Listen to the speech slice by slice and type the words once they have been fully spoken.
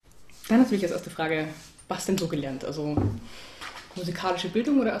Dann natürlich als erste Frage, was denn so gelernt? Also musikalische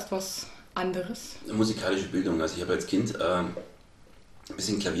Bildung oder erst was anderes? Musikalische Bildung. Also ich habe als Kind ein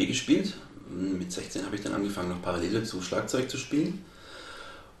bisschen Klavier gespielt. Mit 16 habe ich dann angefangen, noch parallel dazu Schlagzeug zu spielen.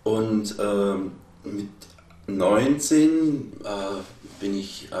 Und mit 19 bin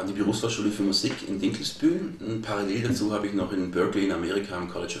ich an die Berufsfachschule für Musik in Dinkelsbühl. Und parallel dazu habe ich noch in Berkeley in Amerika am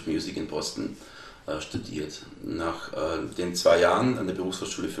College of Music in Boston studiert. Nach den 2 Jahren an der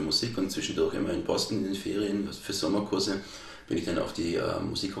Berufsfachschule für Musik und zwischendurch immer in Boston in den Ferien für Sommerkurse bin ich dann auf die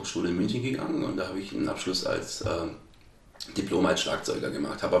Musikhochschule in München gegangen und da habe ich einen Abschluss als Diplom als Schlagzeuger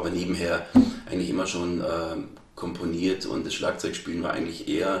gemacht, habe aber nebenher eigentlich immer schon komponiert und das Schlagzeugspielen war eigentlich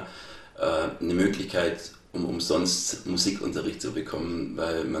eher eine Möglichkeit, um umsonst Musikunterricht zu bekommen,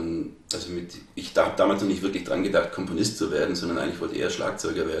 weil ich habe damals noch nicht wirklich dran gedacht, Komponist zu werden, sondern eigentlich wollte eher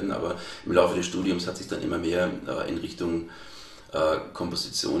Schlagzeuger werden, aber im Laufe des Studiums hat sich dann immer mehr in Richtung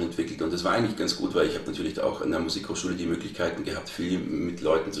Komposition entwickelt und das war eigentlich ganz gut, weil ich habe natürlich auch an der Musikhochschule die Möglichkeiten gehabt, viel mit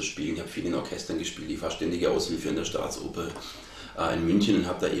Leuten zu spielen. Ich habe viel in Orchestern gespielt, ich war ständige Aushilfe in der Staatsoper in München und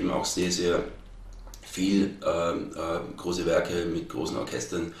habe da eben auch sehr, sehr viel große Werke mit großen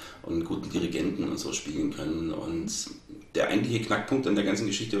Orchestern und guten Dirigenten und so spielen können. Und der eigentliche Knackpunkt an der ganzen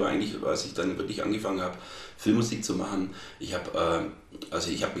Geschichte war eigentlich, als ich dann wirklich angefangen habe, Filmmusik zu machen. Ich habe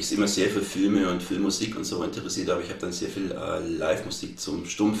mich immer sehr für Filme und Filmmusik und so interessiert, aber ich habe dann sehr viel Live-Musik zum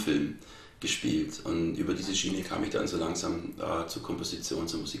Stummfilm gespielt und über diese Schiene kam ich dann so langsam zur Komposition,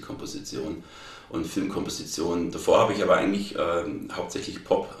 zur Musikkomposition und Filmkomposition. Davor habe ich aber eigentlich hauptsächlich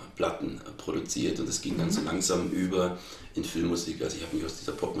Popplatten produziert und das ging dann so langsam über in Filmmusik. Also ich habe mich aus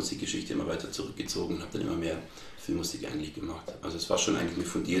dieser Popmusikgeschichte immer weiter zurückgezogen und habe dann immer mehr Filmmusik eigentlich gemacht. Also es war schon eigentlich eine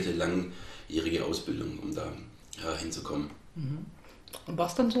fundierte, langjährige Ausbildung, um da hinzukommen. Und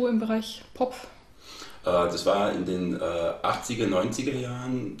was dann so im Bereich Pop? Das war in den 80er, 90er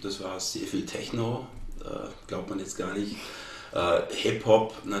Jahren, das war sehr viel Techno, glaubt man jetzt gar nicht.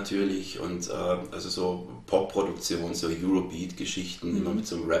 Hip-Hop natürlich und also so Pop-Produktion, so Eurobeat-Geschichten, immer mit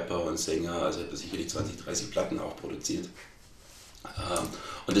so einem Rapper und Sänger, also ich habe sicherlich 20, 30 Platten auch produziert.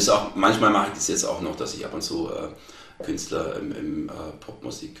 Und das auch, manchmal mache ich das jetzt auch noch, dass ich ab und zu Künstler im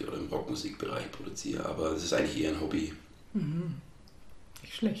Popmusik- oder im Rockmusikbereich produziere, aber das ist eigentlich eher ein Hobby.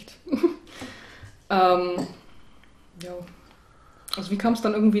 Nicht schlecht. Ja. Also wie kam es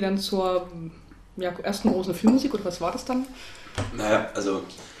dann irgendwie dann zur ersten großen Filmmusik oder was war das dann? Naja, also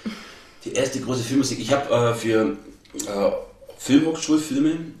die erste große Filmmusik, ich habe für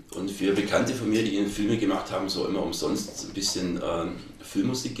Filmhochschulfilme und für Bekannte von mir, die Filme gemacht haben, so immer umsonst ein bisschen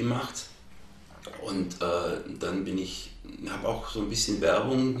Filmmusik gemacht und dann habe auch so ein bisschen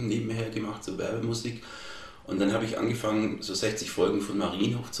Werbung nebenher gemacht, so Werbemusik und dann habe ich angefangen, so 60 Folgen von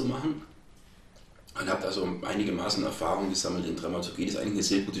Marienhof zu machen. Und habe also einigermaßen Erfahrung gesammelt in Dramaturgie. Das ist eigentlich eine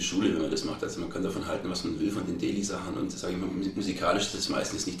sehr gute Schule, wenn man das macht. Also man kann davon halten, was man will, von den Daily-Sachen. Und sage ich mal, musikalisch ist das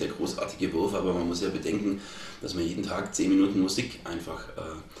meistens nicht der großartige Wurf, aber man muss ja bedenken, dass man jeden Tag 10 Minuten Musik einfach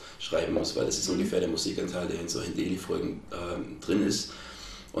schreiben muss, weil das ist ungefähr der Musikanteil, der in solchen Daily-Folgen drin ist.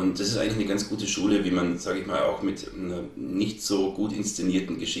 Und das ist eigentlich eine ganz gute Schule, wie man, sage ich mal, auch mit nicht so gut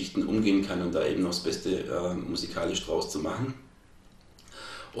inszenierten Geschichten umgehen kann und da eben noch das Beste musikalisch draus zu machen.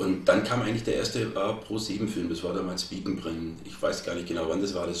 Und dann kam eigentlich der erste Pro-7-Film, das war damals Biekenbrennen. Ich weiß gar nicht genau wann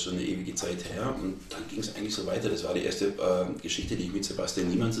das war, das ist schon eine ewige Zeit her. Und dann ging es eigentlich so weiter. Das war die erste Geschichte, die ich mit Sebastian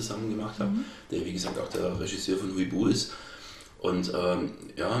Niemann zusammen gemacht habe, der wie gesagt auch der Regisseur von Huibu ist. Und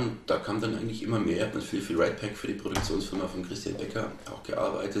da kam dann eigentlich immer mehr. Ich habe dann viel für Red Pack, für die Produktionsfirma von Christian Becker auch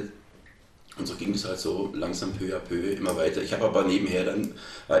gearbeitet. Und so ging es halt so langsam peu à peu immer weiter. Ich habe aber nebenher dann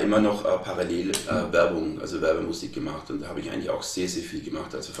immer noch parallel Werbung, also Werbemusik gemacht und da habe ich eigentlich auch sehr, sehr viel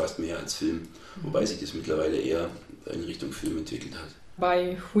gemacht, also fast mehr als Film, wobei sich das mittlerweile eher in Richtung Film entwickelt hat.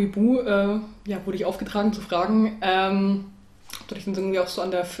 Bei Huibu wurde ich aufgetragen zu fragen, ob du dich dann irgendwie auch so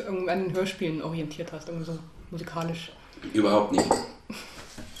an den Hörspielen orientiert hast, irgendwie so musikalisch. Überhaupt nicht.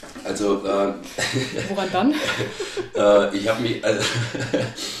 Also woran dann? Ich habe mich...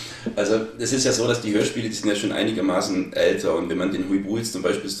 Also es ist ja so, dass die Hörspiele, die sind ja schon einigermaßen älter und wenn man den Huibu jetzt zum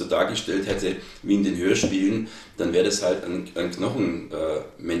Beispiel so dargestellt hätte wie in den Hörspielen, dann wäre das halt ein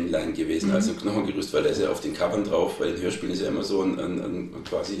Knochenmännlein gewesen, also ein Knochengerüst, weil da ist ja auf den Covern drauf, bei den Hörspielen ist ja immer so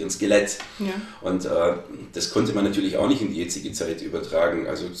quasi ein Skelett. Ja. Und das konnte man natürlich auch nicht in die jetzige Zeit übertragen,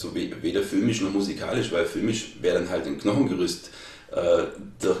 also so weder filmisch noch musikalisch, weil filmisch wäre dann halt ein Knochengerüst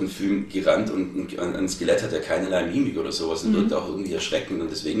durch einen Film gerannt und ein Skelett hat ja keinerlei Mimik oder sowas und wirkt auch irgendwie erschreckend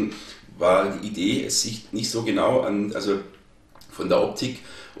und deswegen war die Idee, es sich nicht so genau also von der Optik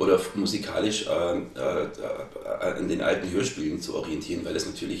oder musikalisch an den alten Hörspielen zu orientieren, weil das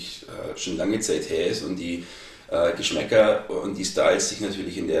natürlich schon lange Zeit her ist und die Geschmäcker und die Styles sich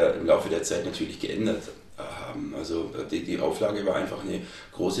natürlich im Laufe der Zeit natürlich geändert haben. Also die Auflage war einfach eine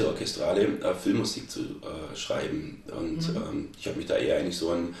große orchestrale Filmmusik zu schreiben und ich habe mich da eher eigentlich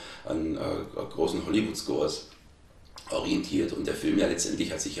so an großen Hollywood-Scores orientiert und der Film ja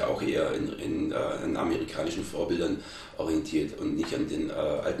letztendlich hat sich ja auch eher in amerikanischen Vorbildern orientiert und nicht an den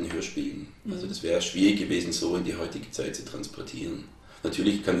alten Hörspielen. Also das wäre schwierig gewesen, so in die heutige Zeit zu transportieren.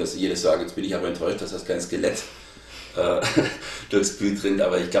 Natürlich kann das jeder sagen, jetzt bin ich aber enttäuscht, dass das kein Skelett durchs Bild rennt,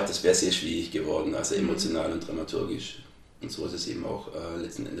 aber ich glaube, das wäre sehr schwierig geworden, also emotional und dramaturgisch. Und so ist es eben auch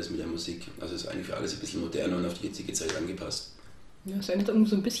letzten Endes mit der Musik. Also es ist eigentlich für alles ein bisschen moderner und auf die jetzige Zeit angepasst. Ja, es erinnert irgendwie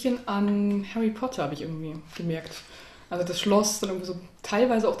so ein bisschen an Harry Potter, habe ich irgendwie gemerkt. Also das Schloss, dann irgendwie so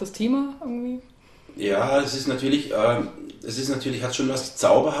teilweise auch das Thema irgendwie. Ja, es ist natürlich, hat schon was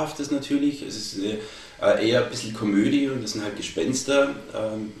Zauberhaftes natürlich. Es ist eher ein bisschen Komödie und das sind halt Gespenster.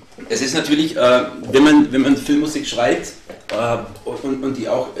 Es ist natürlich, wenn man Filmmusik schreibt und die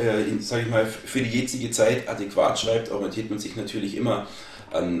auch, sage ich mal, für die jetzige Zeit adäquat schreibt, orientiert man sich natürlich immer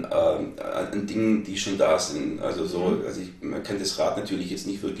an Dingen, die schon da sind. Also man kann das Rad natürlich jetzt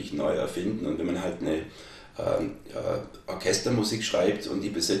nicht wirklich neu erfinden und wenn man halt eine Orchestermusik schreibt und die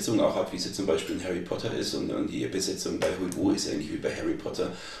Besetzung auch hat, wie sie zum Beispiel in Harry Potter ist und die Besetzung bei Huibu ist ähnlich wie bei Harry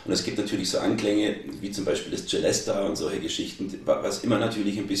Potter und es gibt natürlich so Anklänge wie zum Beispiel das Celesta und solche Geschichten, was immer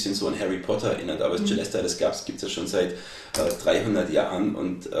natürlich ein bisschen so an Harry Potter erinnert, aber das Celesta, das gibt es ja schon seit 300 Jahren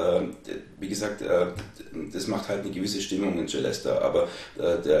und wie gesagt, das macht halt eine gewisse Stimmung in Celesta, aber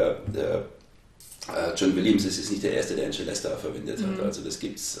John Williams ist nicht der Erste, der ein Celesta verwendet hat, also das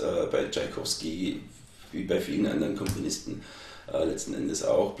gibt es bei Tchaikovsky wie bei vielen anderen Komponisten letzten Endes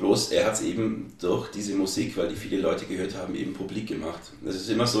auch. Bloß er hat es eben durch diese Musik, weil die viele Leute gehört haben, eben publik gemacht. Es ist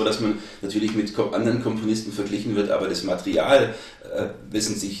immer so, dass man natürlich mit anderen Komponisten verglichen wird, aber das Material,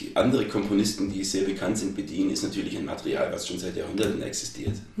 wessen sich andere Komponisten, die sehr bekannt sind, bedienen, ist natürlich ein Material, was schon seit Jahrhunderten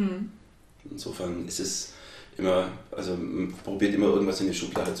existiert. Insofern ist es immer, also man probiert immer irgendwas in die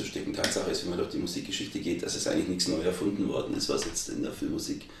Schublade zu stecken. Tatsache ist, wenn man durch die Musikgeschichte geht, dass es eigentlich nichts neu erfunden worden ist, was jetzt in der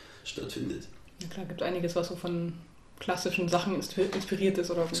Filmmusik stattfindet. Ja klar, gibt einiges, was so von klassischen Sachen inspiriert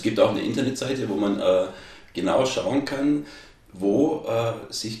ist. Oder? Es gibt auch eine Internetseite, wo man genau schauen kann, wo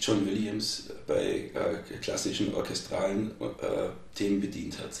sich John Williams bei klassischen orchestralen Themen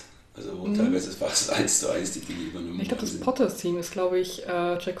bedient hat. Also wo teilweise fast 1:1 die Dinge übernommen Ich glaube, das Potters-Theme ist, glaube ich,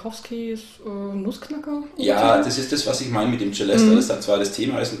 Tchaikovskys Nussknacker. Ja, das ist das, was ich meine mit dem Celesta. Das hat zwar das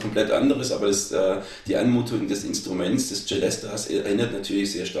Thema ist ein komplett anderes, aber die Anmutung des Instruments, des Celestas, erinnert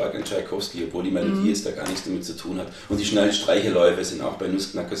natürlich sehr stark an Tchaikovsky, obwohl die Melodie jetzt da gar nichts damit zu tun hat. Und die schnellen Streicheläufe sind auch bei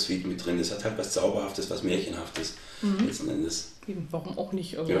Nussknacker Suite mit drin. Das hat halt was Zauberhaftes, was Märchenhaftes letzten Endes. Eben, warum auch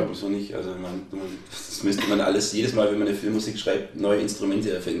nicht? Also ja, wieso nicht? Also das müsste man alles, jedes Mal, wenn man eine Filmmusik schreibt, neue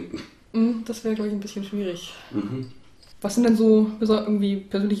Instrumente erfinden. Das wäre, glaube ich, ein bisschen schwierig. Was sind denn so irgendwie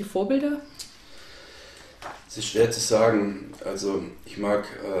persönliche Vorbilder? Es ist schwer zu sagen. Also ich mag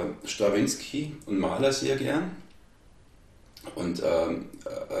Strawinsky und Mahler sehr gern. Und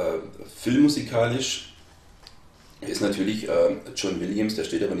filmmusikalisch ist natürlich John Williams, der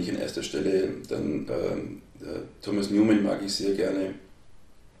steht aber nicht an erster Stelle. Dann Thomas Newman mag ich sehr gerne.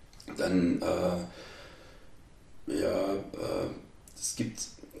 Dann es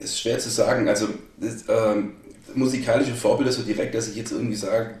ist schwer zu sagen. Also musikalische Vorbilder so direkt, dass ich jetzt irgendwie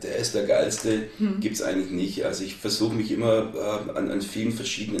sage, der ist der Geilste, gibt es eigentlich nicht. Also ich versuche mich immer an vielen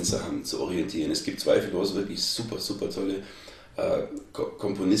verschiedenen Sachen zu orientieren. Es gibt zweifellos wirklich super, super tolle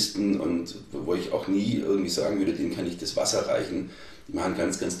Komponisten und wo ich auch nie irgendwie sagen würde, denen kann ich das Wasser reichen. Die machen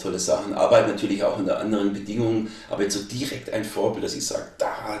ganz, ganz tolle Sachen, arbeiten natürlich auch unter anderen Bedingungen, aber jetzt so direkt ein Vorbild, dass ich sage,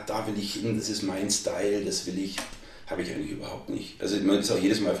 da will ich hin, das ist mein Style, habe ich eigentlich überhaupt nicht. Also man ist auch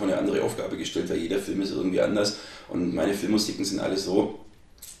jedes Mal vor eine andere Aufgabe gestellt, weil jeder Film ist irgendwie anders und meine Filmmusiken sind alle so,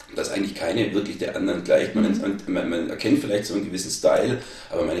 dass eigentlich keine wirklich der anderen gleicht. Man erkennt vielleicht so einen gewissen Style,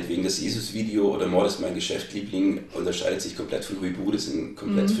 aber meinetwegen das Jesus-Video oder Mord ist mein Geschäftliebling unterscheidet sich komplett von Huibu, das sind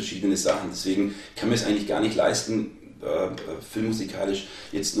komplett verschiedene Sachen. Deswegen kann man es eigentlich gar nicht leisten, filmmusikalisch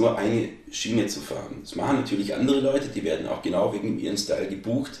jetzt nur eine Schiene zu fahren. Das machen natürlich andere Leute, die werden auch genau wegen ihrem Style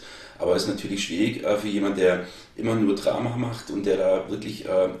gebucht, aber es ist natürlich schwierig für jemanden, der immer nur Drama macht und der da wirklich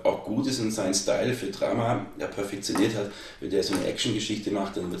auch gut ist und seinen Style für Drama perfektioniert hat. Wenn der so eine Action-Geschichte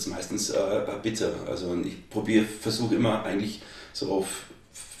macht, dann wird es meistens bitter. Also ich versuche immer eigentlich so auf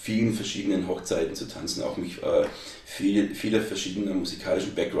vielen verschiedenen Hochzeiten zu tanzen, auch mich viele verschiedene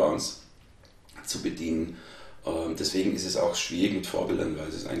musikalischen Backgrounds zu bedienen. Deswegen ist es auch schwierig mit Vorbildern, weil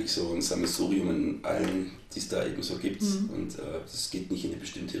es ist eigentlich so ein Sammelsurium in allen, die es da eben so gibt und das geht nicht in eine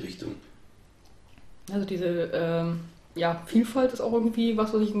bestimmte Richtung. Also diese Vielfalt ist auch irgendwie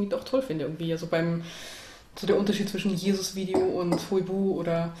was ich irgendwie doch toll finde. Irgendwie. Also beim so der Unterschied zwischen Jesus-Video und Huibu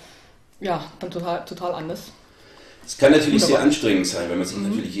oder ja, dann total anders. Es kann natürlich sehr anstrengend sein, wenn man sich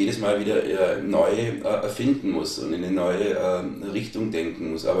natürlich jedes Mal wieder neu erfinden muss und in eine neue Richtung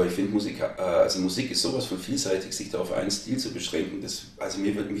denken muss. Aber ich finde, Musik ist sowas von vielseitig, sich da auf einen Stil zu beschränken. Mich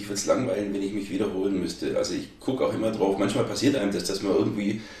würde es langweilen, wenn ich mich wiederholen müsste. Also ich gucke auch immer drauf. Manchmal passiert einem das, dass man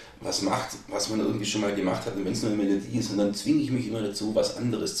irgendwie was macht, was man irgendwie schon mal gemacht hat, und wenn es nur eine Melodie ist, und dann zwinge ich mich immer dazu, was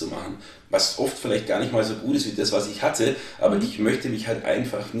anderes zu machen, was oft vielleicht gar nicht mal so gut ist wie das, was ich hatte, aber ich möchte mich halt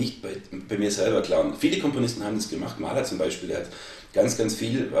einfach nicht bei mir selber klauen. Viele Komponisten haben das gemacht, Mahler zum Beispiel, der hat ganz, ganz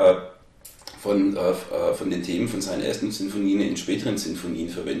viel von den Themen von seinen ersten Sinfonien in späteren Sinfonien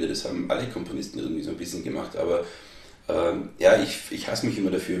verwendet. Das haben alle Komponisten irgendwie so ein bisschen gemacht, aber ich hasse mich immer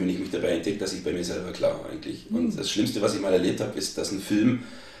dafür, wenn ich mich dabei entdecke, dass ich bei mir selber klaue eigentlich. Und das Schlimmste, was ich mal erlebt habe, ist, dass ein Film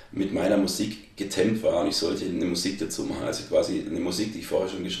mit meiner Musik getemmt war und ich sollte eine Musik dazu machen. Also quasi eine Musik, die ich vorher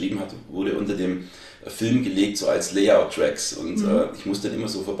schon geschrieben hatte, wurde unter dem Film gelegt, so als Layout-Tracks, und ich musste dann immer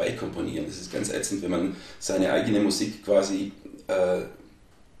so vorbei komponieren. Das ist ganz ätzend, wenn man seine eigene Musik quasi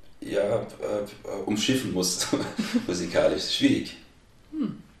umschiffen muss, musikalisch. Schwierig.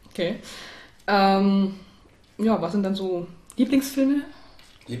 Okay. Was sind dann so Lieblingsfilme?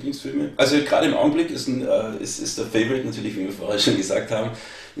 Also gerade im Augenblick ist der Favorite natürlich, wie wir vorher schon gesagt haben,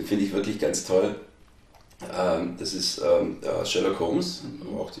 den finde ich wirklich ganz toll. Das ist Sherlock Holmes,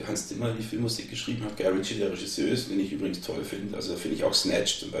 wo auch Hans Zimmer die Filmmusik geschrieben hat. Guy Ritchie, der Regisseur ist, den ich übrigens toll finde. Also finde ich auch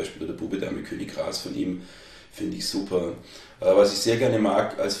Snatch zum Beispiel, oder Bube, Dame, König, Gras von ihm, finde ich super. Was ich sehr gerne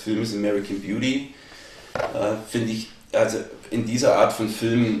mag als Film ist American Beauty. Finde ich also in dieser Art von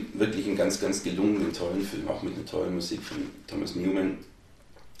Film wirklich einen ganz, ganz gelungenen, tollen Film, auch mit einer tollen Musik von Thomas Newman.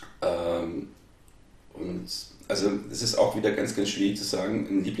 Und also es ist auch wieder ganz, ganz schwierig zu sagen,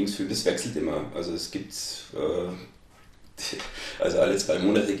 ein Lieblingsfilm, das wechselt immer. Also es gibt, also alle 2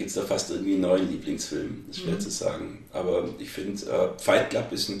 Monate gibt es da fast irgendwie einen neuen Lieblingsfilm, das ist schwer zu sagen. Aber ich finde, Fight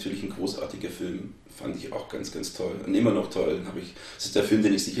Club ist natürlich ein großartiger Film, fand ich auch ganz, ganz toll und immer noch toll. Das ist der Film,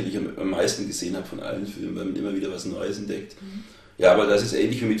 den ich sicherlich am meisten gesehen habe von allen Filmen, weil man immer wieder was Neues entdeckt. Ja, aber das ist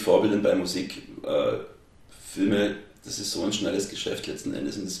ähnlich wie mit Vorbildern bei Musik. Filme, das ist so ein schnelles Geschäft letzten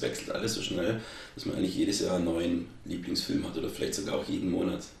Endes und das wechselt alles so schnell, dass man eigentlich jedes Jahr einen neuen Lieblingsfilm hat oder vielleicht sogar auch jeden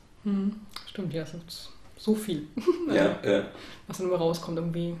Monat. Stimmt, ja, so viel. Ja. Was dann immer rauskommt,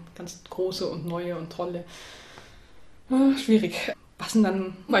 irgendwie ganz große und neue und tolle. Schwierig. Was sind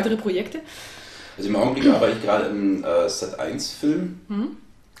dann weitere Projekte? Also im Augenblick arbeite ich gerade im Sat.1-Film.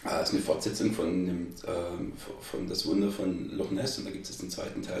 Das ist eine Fortsetzung von Das Wunder von Loch Ness, und da gibt es jetzt den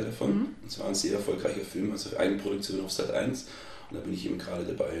zweiten Teil davon. Und zwar ein sehr erfolgreicher Film, also Eigenproduktion auf Sat.1. Und da bin ich eben gerade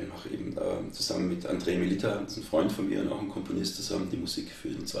dabei und mache eben zusammen mit André Melita, das ist ein Freund von mir und auch ein Komponist, zusammen die Musik für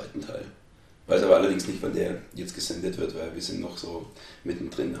den zweiten Teil. Weiß aber allerdings nicht, wann der jetzt gesendet wird, weil wir sind noch so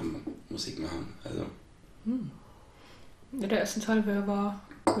mittendrin am Musik machen. Also. Ja, der erste Teil war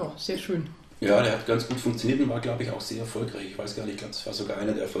sehr schön. Ja, der hat ganz gut funktioniert und war, glaube ich, auch sehr erfolgreich. Ich weiß gar nicht, ich glaube, das war sogar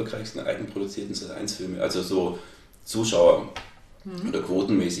einer der erfolgreichsten eigenproduzierten Sat.1-Filme. Also so Zuschauer- oder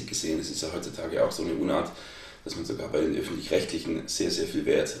quotenmäßig gesehen. Das ist ja heutzutage auch so eine Unart, dass man sogar bei den Öffentlich-Rechtlichen sehr, sehr viel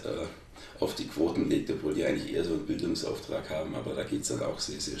Wert auf die Quoten legt, obwohl die eigentlich eher so einen Bildungsauftrag haben. Aber da geht es dann auch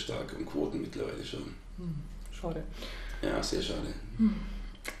sehr, sehr stark um Quoten mittlerweile schon. Schade. Ja, sehr schade.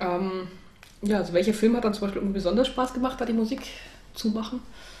 Also welcher Film hat dann zum Beispiel besonders Spaß gemacht, da die Musik zu machen?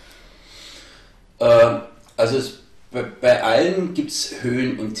 Also bei allen gibt es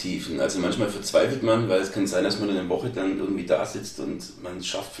Höhen und Tiefen. Also manchmal verzweifelt man, weil es kann sein, dass man in einer Woche dann irgendwie da sitzt und man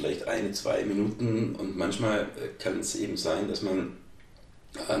schafft vielleicht 1-2 Minuten, und manchmal kann es eben sein, dass man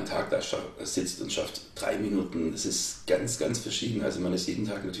einen Tag da sitzt und schafft 3 Minuten. Das ist ganz, ganz verschieden. Also man ist jeden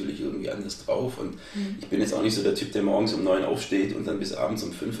Tag natürlich irgendwie anders drauf, und ich bin jetzt auch nicht so der Typ, der morgens um 9 aufsteht und dann bis abends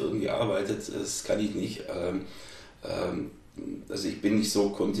um 5 irgendwie arbeitet. Das kann ich nicht. Also ich bin nicht so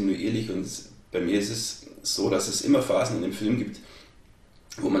kontinuierlich, und bei mir ist es so, dass es immer Phasen in dem Film gibt,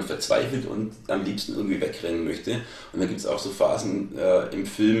 wo man verzweifelt und am liebsten irgendwie wegrennen möchte. Und dann gibt es auch so Phasen im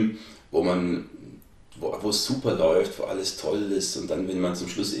Film, wo es super läuft, wo alles toll ist, und dann, wenn man zum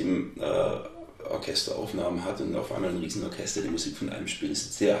Schluss eben Orchesteraufnahmen hat und auf einmal ein Riesenorchester die Musik von einem spielt, das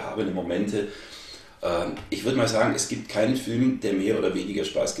sind sehr erhabene Momente. Ich würde mal sagen, es gibt keinen Film, der mehr oder weniger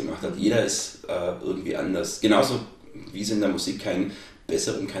Spaß gemacht hat. Jeder ist irgendwie anders. Genauso wie es in der Musik keinen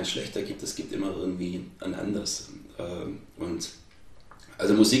besser und kein schlechter gibt, es gibt immer irgendwie ein anders. Und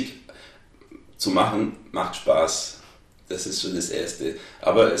also Musik zu machen macht Spaß, das ist schon das Erste.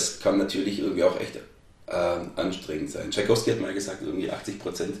 Aber es kann natürlich irgendwie auch echt anstrengend sein. Tchaikovsky hat mal gesagt, irgendwie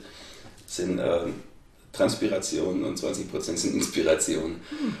 80% sind Transpiration und 20% sind Inspiration.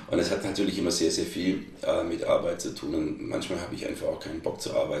 Und es hat natürlich immer sehr, sehr viel mit Arbeit zu tun, und manchmal habe ich einfach auch keinen Bock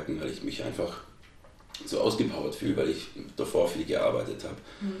zu arbeiten, weil ich mich einfach so ausgepowert fühle, weil ich davor viel gearbeitet habe.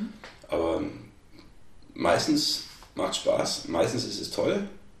 Aber meistens macht Spaß, meistens ist es toll.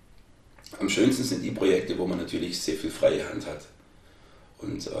 Am schönsten sind die Projekte, wo man natürlich sehr viel freie Hand hat.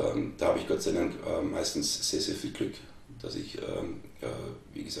 Und da habe ich Gott sei Dank meistens sehr, sehr viel Glück, dass ich,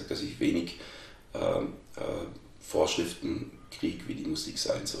 wie gesagt, dass ich wenig Vorschriften kriege, wie die Musik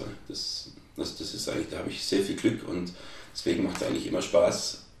sein soll. Das ist eigentlich, da habe ich sehr viel Glück und deswegen macht es eigentlich immer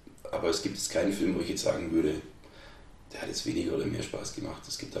Spaß. Aber es gibt jetzt keinen Film, wo ich jetzt sagen würde, der hat jetzt weniger oder mehr Spaß gemacht.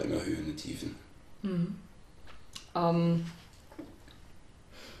 Es gibt da immer Höhen und Tiefen.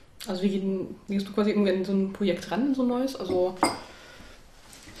 Also wie gehst du quasi irgendwie in so ein Projekt ran, so ein neues? Also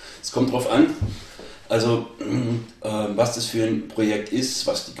es kommt drauf an, also was das für ein Projekt ist,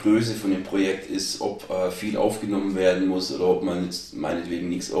 was die Größe von dem Projekt ist, ob viel aufgenommen werden muss oder ob man jetzt meinetwegen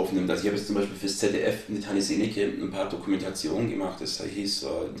nichts aufnimmt. Also ich habe jetzt zum Beispiel fürs ZDF mit Hannes Jenecke ein paar Dokumentationen gemacht. Das hieß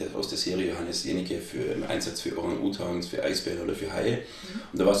aus der Serie Hannes Jenecke im Einsatz für Orang-Utans, für Eisbären oder für Haie.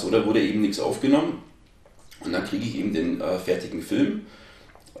 Und da war es so, da wurde eben nichts aufgenommen und dann kriege ich eben den fertigen Film.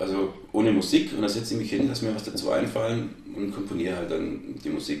 Also ohne Musik und dann setze ich mich hin, lasse mir was dazu einfallen und komponiere halt dann die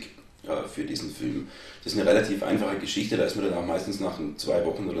Musik für diesen Film. Das ist eine relativ einfache Geschichte, da ist man dann auch meistens nach 2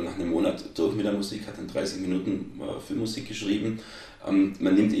 Wochen oder nach einem Monat durch mit der Musik, hat dann 30 Minuten Filmmusik geschrieben.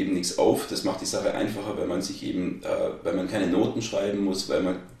 Man nimmt eben nichts auf, das macht die Sache einfacher, weil man sich eben, weil man keine Noten schreiben muss,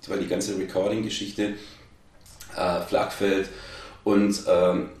 weil die ganze Recording-Geschichte flach fällt. Und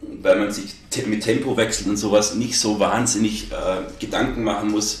weil man sich mit Tempowechseln und sowas nicht so wahnsinnig Gedanken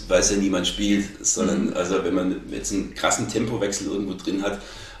machen muss, weil es ja niemand spielt, sondern also wenn man jetzt einen krassen Tempowechsel irgendwo drin hat,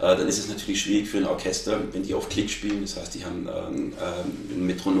 dann ist es natürlich schwierig für ein Orchester, wenn die auf Klick spielen, das heißt, die haben ein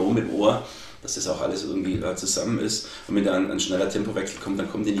Metronom im Ohr, dass das auch alles irgendwie zusammen ist. Und wenn da ein schneller Tempowechsel kommt, dann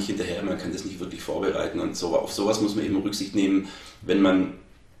kommen die nicht hinterher, man kann das nicht wirklich vorbereiten und so. Auf sowas muss man eben Rücksicht nehmen, wenn man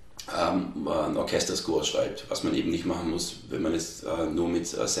einen Orchesterscore schreibt, was man eben nicht machen muss, wenn man jetzt nur mit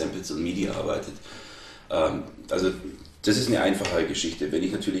Samples und MIDI arbeitet. Also das ist eine einfache Geschichte. Wenn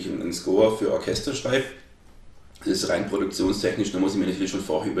ich natürlich einen Score für Orchester schreibe, das ist rein produktionstechnisch, dann muss ich mir natürlich schon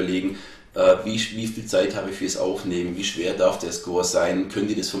vorher überlegen, wie viel Zeit habe ich fürs Aufnehmen, wie schwer darf der Score sein, können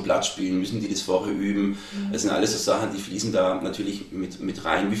die das vom Blatt spielen, müssen die das vorher üben. Das sind alles so Sachen, die fließen da natürlich mit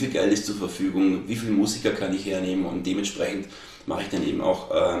rein, wie viel Geld ist zur Verfügung, wie viele Musiker kann ich hernehmen und dementsprechend mache ich dann eben auch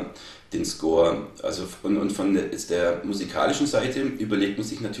den Score. Also und von der musikalischen Seite überlegt man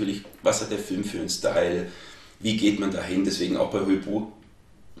sich natürlich, was hat der Film für einen Style, wie geht man dahin, deswegen auch bei Huepu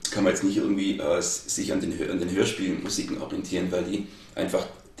kann man jetzt nicht irgendwie sich an den Hörspielen Musiken orientieren, weil die einfach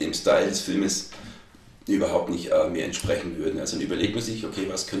dem Style des Filmes überhaupt nicht mehr entsprechen würden. Also dann überlegt man sich, okay,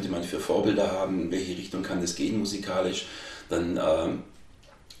 was könnte man für Vorbilder haben, in welche Richtung kann das gehen musikalisch, dann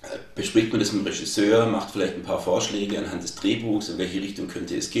bespricht man das mit dem Regisseur, macht vielleicht ein paar Vorschläge anhand des Drehbuchs, in welche Richtung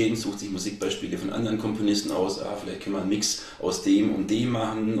könnte es gehen, sucht sich Musikbeispiele von anderen Komponisten aus, vielleicht können wir einen Mix aus dem und dem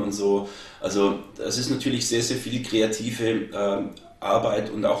machen und so. Also das ist natürlich sehr, sehr viel kreative Arbeit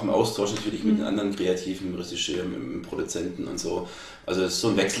und auch im Austausch natürlich mit den anderen Kreativen, mit dem Regisseur, mit dem Produzenten und so. Also es ist so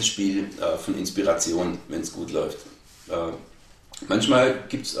ein Wechselspiel von Inspiration, wenn es gut läuft. Manchmal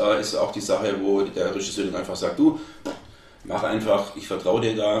ist auch die Sache, wo der Regisseur dann einfach sagt, du, mach einfach, ich vertraue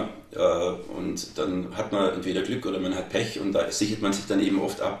dir da und dann hat man entweder Glück oder man hat Pech und da sichert man sich dann eben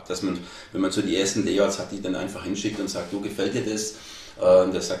oft ab, dass man, wenn man so die ersten Layouts hat, die dann einfach hinschickt und sagt, du, gefällt dir das?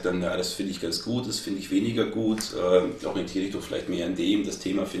 Der sagt dann, ja, das finde ich ganz gut, das finde ich weniger gut, orientiere dich doch vielleicht mehr an dem, das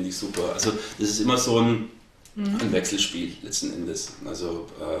Thema finde ich super. Also das ist immer so ein Wechselspiel letzten Endes. Also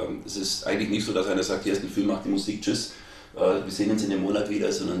es ist eigentlich nicht so, dass einer sagt, hier ist ein Film, macht die Musik, tschüss. Wir sehen uns in einem Monat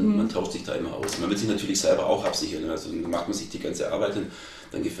wieder, sondern man tauscht sich da immer aus. Man will sich natürlich selber auch absichern, also macht man sich die ganze Arbeit und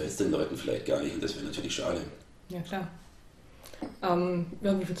dann gefällt es den Leuten vielleicht gar nicht und das wäre natürlich schade. Ja, klar.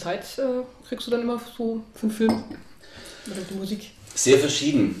 Wie viel Zeit kriegst du dann immer so für einen Film oder die Musik? Sehr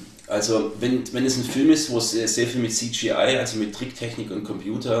verschieden. Also wenn es ein Film ist, wo sehr viel mit CGI, also mit Tricktechnik und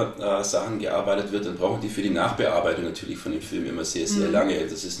Computer-Sachen gearbeitet wird, dann brauchen die für die Nachbearbeitung natürlich von dem Film immer sehr, sehr lange.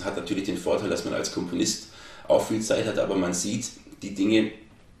 Hat natürlich den Vorteil, dass man als Komponist auch viel Zeit hat, aber man sieht die Dinge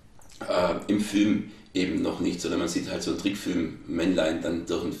im Film eben noch nicht, sondern man sieht halt so ein Trickfilm-Männlein dann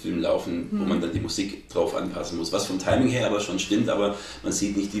durch einen Film laufen, wo man dann die Musik drauf anpassen muss, was vom Timing her aber schon stimmt, aber man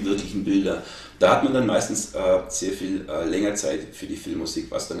sieht nicht die wirklichen Bilder. Da hat man dann meistens sehr viel länger Zeit für die Filmmusik,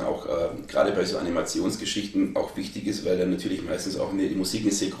 was dann auch gerade bei so Animationsgeschichten auch wichtig ist, weil dann natürlich meistens auch die Musik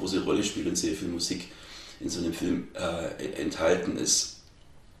eine sehr große Rolle spielt und sehr viel Musik in so einem Film enthalten ist.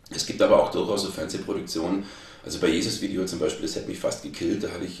 Es gibt aber auch durchaus so Fernsehproduktionen, also bei Jesus Video zum Beispiel, das hat mich fast gekillt, da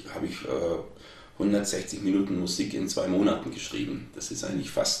habe ich 160 Minuten Musik in 2 Monaten geschrieben. Das ist eigentlich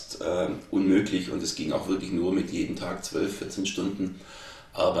fast unmöglich und es ging auch wirklich nur mit jeden Tag 12, 14 Stunden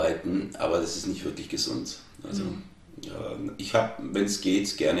arbeiten, aber das ist nicht wirklich gesund. Also ich habe, wenn es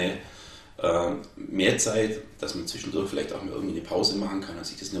geht, gerne mehr Zeit, dass man zwischendurch vielleicht auch mal irgendwie eine Pause machen kann und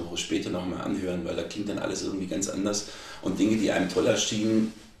sich das eine Woche später nochmal anhören, weil da klingt dann alles irgendwie ganz anders und Dinge, die einem toll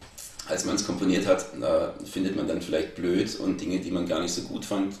erschienen, als man es komponiert hat, findet man dann vielleicht blöd und Dinge, die man gar nicht so gut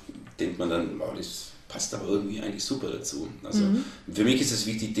fand, denkt man dann, wow, das passt aber irgendwie eigentlich super dazu. Also für mich ist es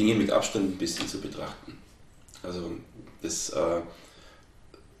wichtig, Dinge mit Abstand ein bisschen zu betrachten. Also das,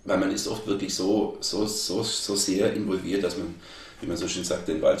 weil man ist oft wirklich so sehr involviert, dass man, wie man so schön sagt,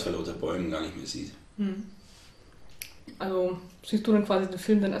 den Wald vor lauter Bäumen gar nicht mehr sieht. Also siehst du dann quasi den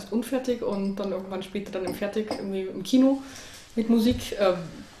Film dann erst unfertig und dann irgendwann später dann fertig irgendwie im Kino mit Musik?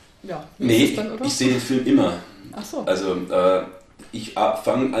 Ja, nee, ist das dann, oder? Ich sehe den Film immer. Ach so. Also ich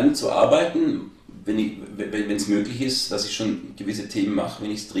fange an zu arbeiten, wenn es möglich ist, dass ich schon gewisse Themen mache,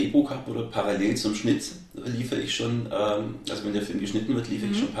 wenn ich das Drehbuch habe oder parallel zum Schnitt liefere ich schon, also wenn der Film geschnitten wird,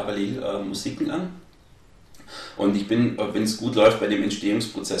 liefere ich schon parallel Musiken an. Und ich bin, wenn es gut läuft, bei dem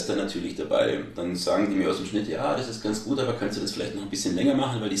Entstehungsprozess dann natürlich dabei. Dann sagen die mir aus dem Schnitt, ja, das ist ganz gut, aber kannst du das vielleicht noch ein bisschen länger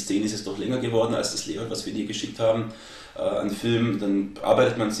machen, weil die Szene ist jetzt doch länger geworden als das Layout, was wir dir geschickt haben an Film. Dann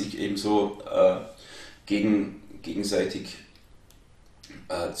arbeitet man sich eben so gegenseitig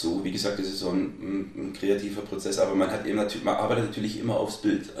zu. Wie gesagt, das ist so ein kreativer Prozess, aber man arbeitet natürlich immer aufs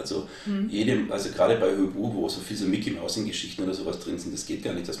Bild. Also also gerade bei Huebu, wo so viel so Mickey Mouse in Geschichten oder sowas drin sind, das geht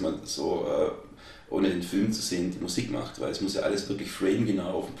gar nicht, dass man so ohne den Film zu sehen, die Musik macht, weil es muss ja alles wirklich framegenau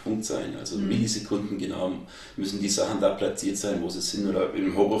auf den Punkt sein, also Millisekunden genau müssen die Sachen da platziert sein, wo sie sind, oder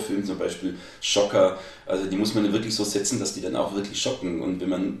im Horrorfilm zum Beispiel Schocker, also die muss man dann wirklich so setzen, dass die dann auch wirklich schocken, und wenn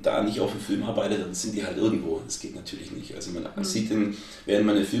man da nicht auf dem Film arbeitet, dann sind die halt irgendwo, das geht natürlich nicht, also man sieht während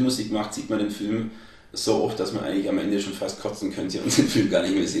man eine Filmmusik macht, sieht man den Film so oft, dass man eigentlich am Ende schon fast kotzen könnte und den Film gar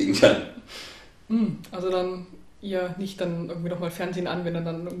nicht mehr sehen kann. Also dann ihr nicht dann irgendwie nochmal Fernsehen an, wenn er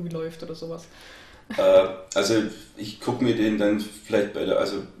dann irgendwie läuft oder sowas? Also ich gucke mir den dann vielleicht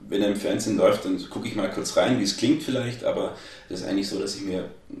also wenn er im Fernsehen läuft, dann gucke ich mal kurz rein, wie es klingt vielleicht, aber das ist eigentlich so, dass ich mir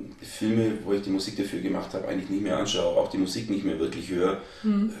Filme, wo ich die Musik dafür gemacht habe, eigentlich nicht mehr anschaue, auch die Musik nicht mehr wirklich höre.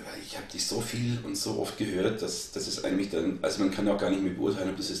 Ich habe die so viel und so oft gehört, dass das ist eigentlich dann, also man kann auch gar nicht mehr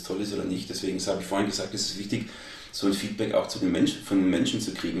beurteilen, ob das jetzt toll ist oder nicht, deswegen habe ich vorhin gesagt, es ist wichtig, so ein Feedback auch von den Menschen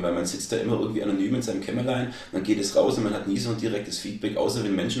zu kriegen, weil man sitzt da immer irgendwie anonym in seinem Kämmerlein, dann geht es raus und man hat nie so ein direktes Feedback, außer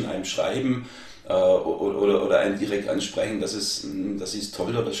wenn Menschen einem schreiben oder einen direkt ansprechen, dass sie es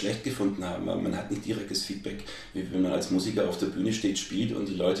toll oder schlecht gefunden haben. Aber man hat nicht direktes Feedback, wie wenn man als Musiker auf der Bühne steht, spielt und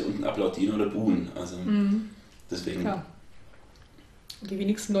die Leute unten applaudieren oder buhen. Also deswegen. Klar. Die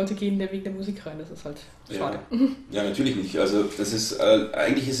wenigsten Leute gehen da wegen der Musik rein, das ist halt schade. Ja, natürlich nicht. Also das ist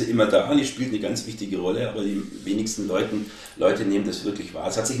eigentlich ist sie immer da und die spielt eine ganz wichtige Rolle, aber die wenigsten Leute nehmen das wirklich wahr.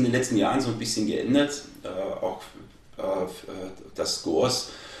 Es hat sich in den letzten Jahren so ein bisschen geändert, auch dass Scores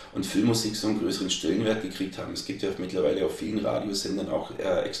und Filmmusik so einen größeren Stellenwert gekriegt haben. Es gibt ja mittlerweile auf vielen Radiosendern auch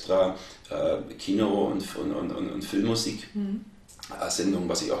extra Kino- und Filmmusik-Sendungen,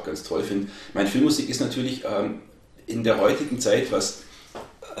 was ich auch ganz toll finde. Meine Filmmusik ist natürlich in der heutigen Zeit das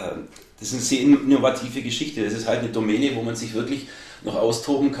ist eine sehr innovative Geschichte. Das ist halt eine Domäne, wo man sich wirklich noch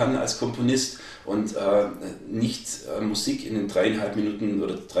austoben kann als Komponist und nicht Musik in den 3,5 Minuten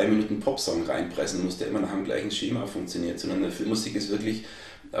oder 3 Minuten Popsong reinpressen muss, der immer nach dem gleichen Schema funktioniert, sondern eine Filmmusik ist wirklich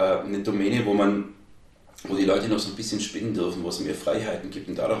eine Domäne, wo die Leute noch so ein bisschen spinnen dürfen, wo es mehr Freiheiten gibt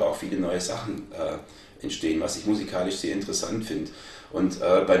und dadurch auch viele neue Sachen entstehen, was ich musikalisch sehr interessant finde. Und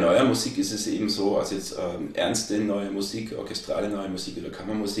bei neuer Musik ist es eben so, also jetzt ernste neue Musik, orchestrale neue Musik oder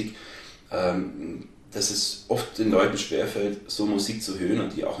Kammermusik, dass es oft den Leuten schwerfällt, so Musik zu hören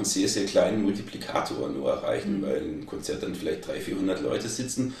und die auch einen sehr, sehr kleinen Multiplikator nur erreichen, weil im Konzert dann vielleicht 300-400 Leute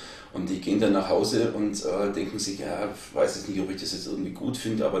sitzen und die gehen dann nach Hause und denken sich, ja, ich weiß jetzt nicht, ob ich das jetzt irgendwie gut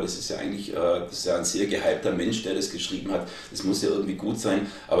finde, aber das ist ja eigentlich das ist ja ein sehr gehypter Mensch, der das geschrieben hat, das muss ja irgendwie gut sein,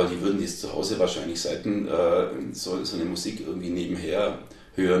 aber die würden jetzt zu Hause wahrscheinlich selten so eine Musik irgendwie nebenher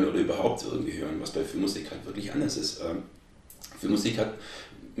hören oder überhaupt irgendwie hören, was bei Filmmusik halt wirklich anders ist. Filmmusik hat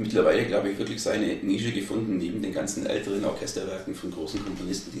mittlerweile, glaube ich, wirklich seine Nische gefunden, neben den ganzen älteren Orchesterwerken von großen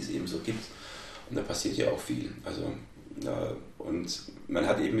Komponisten, die es eben so gibt. Und da passiert ja auch viel. Also, und man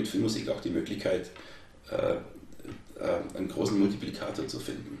hat eben mit Filmmusik auch die Möglichkeit, einen großen Multiplikator zu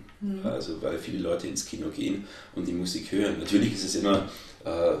finden. Also, weil viele Leute ins Kino gehen und die Musik hören. Natürlich ist es immer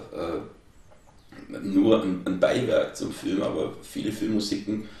nur ein Beiwerk zum Film, aber viele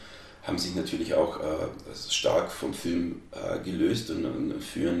Filmmusiken haben sich natürlich auch stark vom Film gelöst und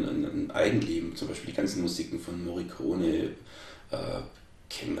führen ein Eigenleben. Zum Beispiel die ganzen Musiken von Morricone,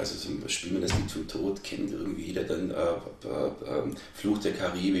 kennt, also zum Spiel man das Lied vom Tod, kennt irgendwie jeder dann Fluch der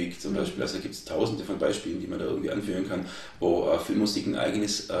Karibik zum Beispiel. Also gibt es tausende von Beispielen, die man da irgendwie anführen kann, wo Filmmusik ein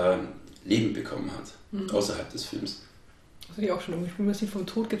eigenes Leben bekommen hat, außerhalb des Films. Also die auch schon irgendwie Spielmusik vom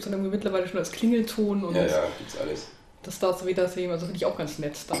Tod gibt es dann irgendwie mittlerweile schon als Klingelton und Ja, gibt's alles. das Darth Vader sehen, also finde ich auch ganz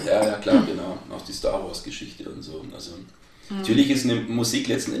nett. Dann. Ja, klar, genau. Auch die Star Wars Geschichte und so. Also natürlich ist eine Musik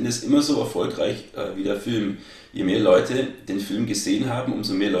letzten Endes immer so erfolgreich wie der Film. Je mehr Leute den Film gesehen haben,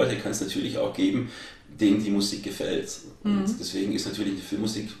 umso mehr Leute kann es natürlich auch geben, denen die Musik gefällt. Und deswegen ist natürlich die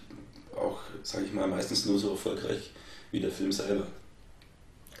Filmmusik auch, sage ich mal, meistens nur so erfolgreich wie der Film selber.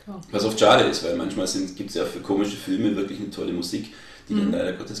 Klar. Was oft schade ist, weil manchmal gibt es ja für komische Filme wirklich eine tolle Musik, die dann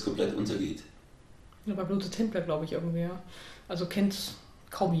leider Gottes komplett untergeht. Ja, bei Blut der Templer glaube ich irgendwie, ja. Also kennt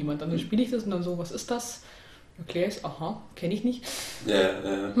kaum jemand. Dann spiele ich das und dann so, was ist das? Erkläre ich es, aha, kenne ich nicht.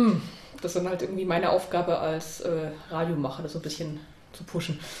 Ja. Das ist dann halt irgendwie meine Aufgabe als Radiomacher, das so ein bisschen zu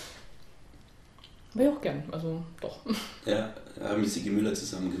pushen. Aber ja auch gern, also doch. Ja, haben mit Sigi Müller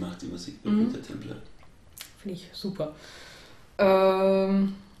zusammen gemacht, die Musik bei Blut der Templer. Finde ich super.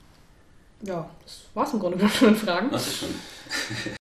 Ja, das war's im Grunde genommen schon an Fragen. Ach, das schon.